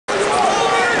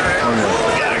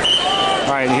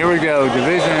right, here we go.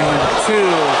 Division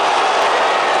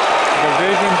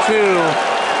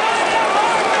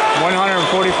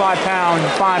 145-pound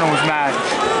finals match.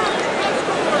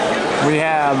 We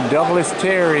have Douglas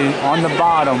Terry on the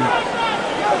bottom.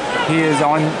 He is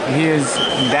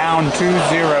down 2-0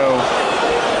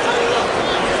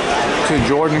 to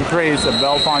Jordan Crace of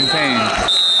Bellefontaine.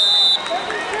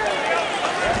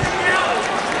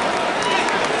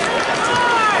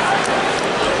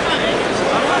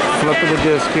 Flip of the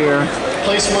disc here.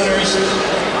 Place winners.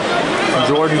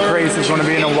 Jordan Crace is going to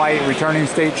be in the white, returning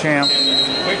state champ.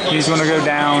 He's going to go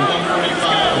down.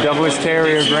 Douglas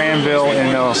Terry of Granville in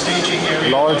the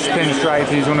large pinstripe.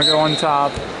 He's going to go on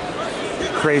top.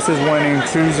 Crace is winning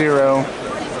 2-0.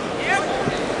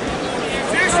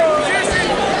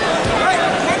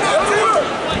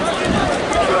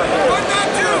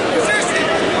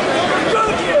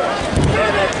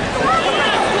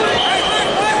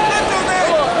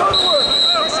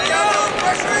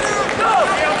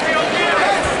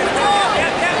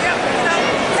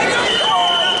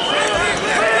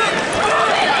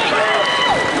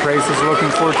 Crace is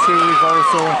looking for 2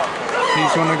 reversal.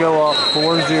 He's going to go up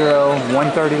 4-0,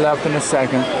 1:30 left in the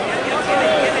second.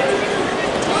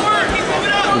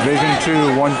 Division 2,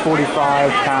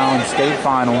 145-pound state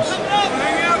finals.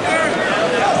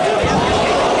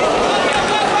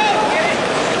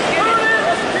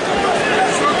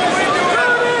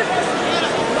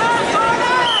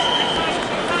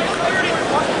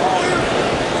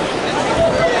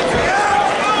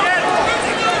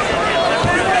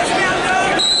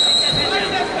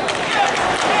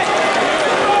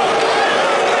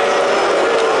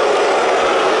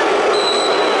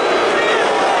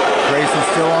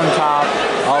 Still on top,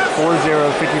 up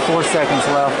 4-0, 54 seconds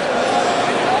left.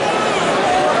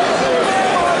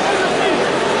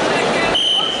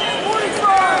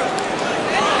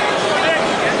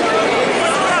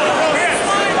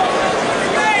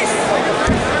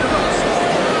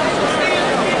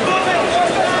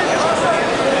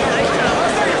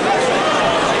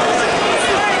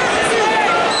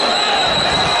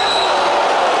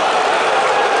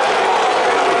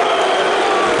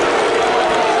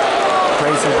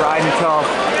 Crace is riding tough.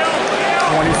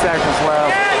 20 seconds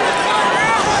left.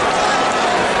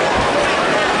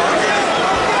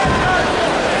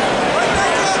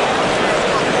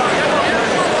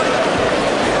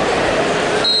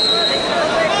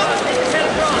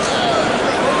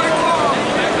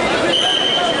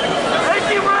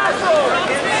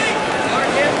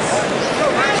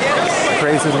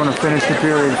 Crace is going to finish the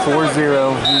period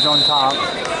 4-0. He's on top.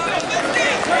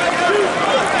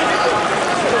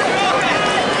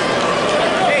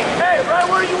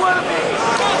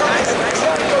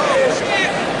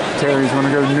 Terry's going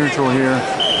to go neutral here.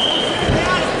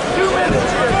 2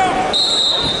 minutes.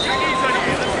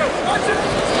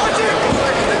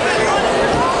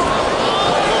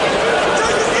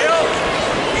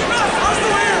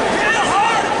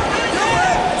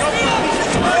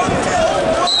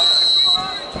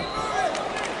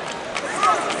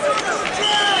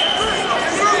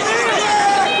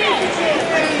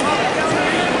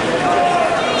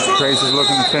 Crace is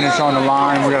looking to finish on the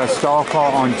line. We got a stall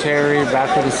call on Terry,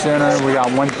 back to the center. We got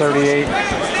 1:38.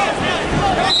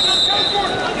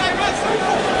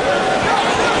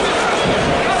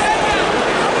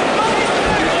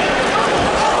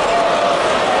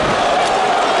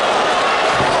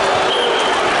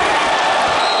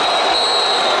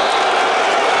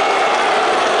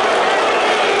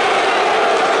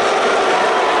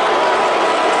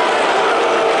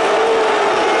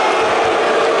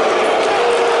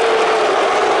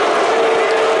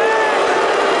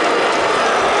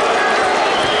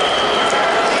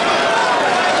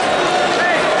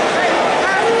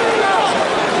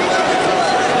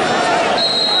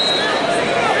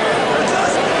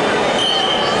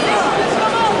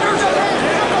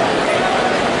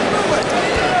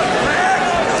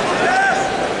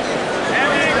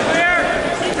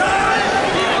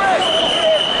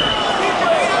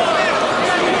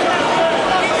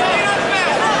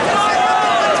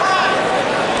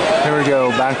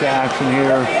 Back to action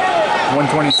here.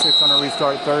 1:26 on a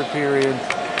restart, third period.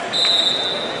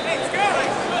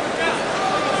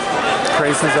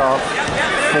 Crace is up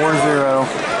 4-0.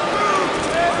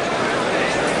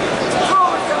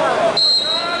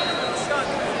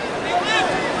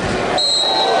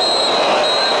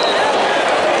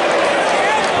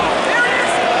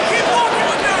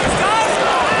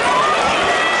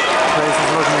 Crace is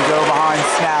looking to go behind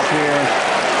snap here.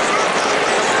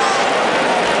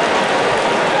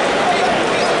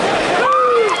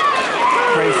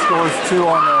 Crace scores 2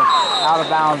 on the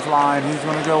out-of-bounds bounds line. He's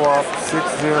going to go up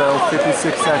 6-0,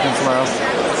 56 seconds left.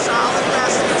 Solid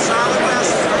wrestling, solid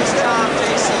wrestling. Nice job,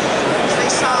 JC. Stay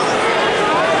solid.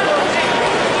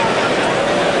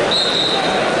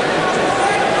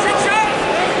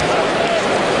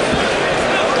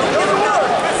 Don't give him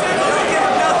nothing. Don't give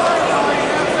him nothing.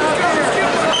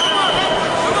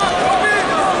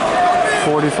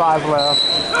 45 left.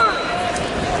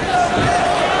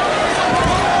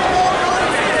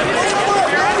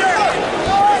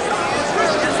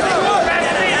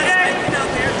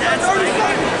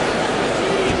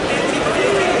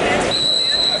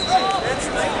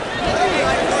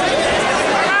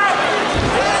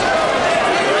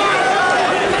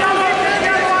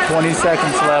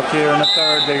 Seconds left here in the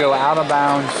third. They go out of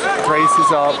bounds. Crace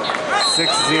is up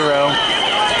 6-0.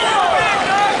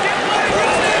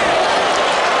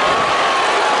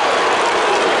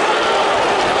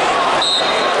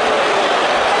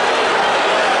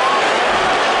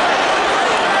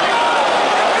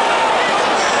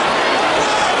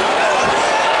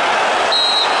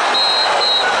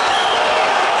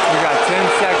 We got 10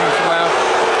 seconds left.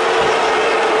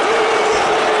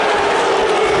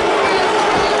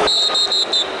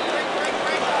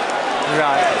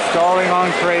 Stalling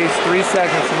on Crace, 3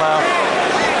 seconds left.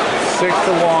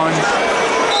 6-1,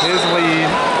 his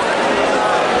lead.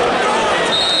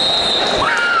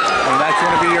 And that's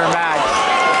going to be your match.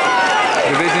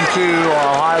 Division II,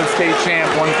 Ohio State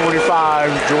champ, 145,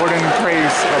 Jordan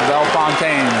Crace of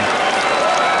Bellefontaine.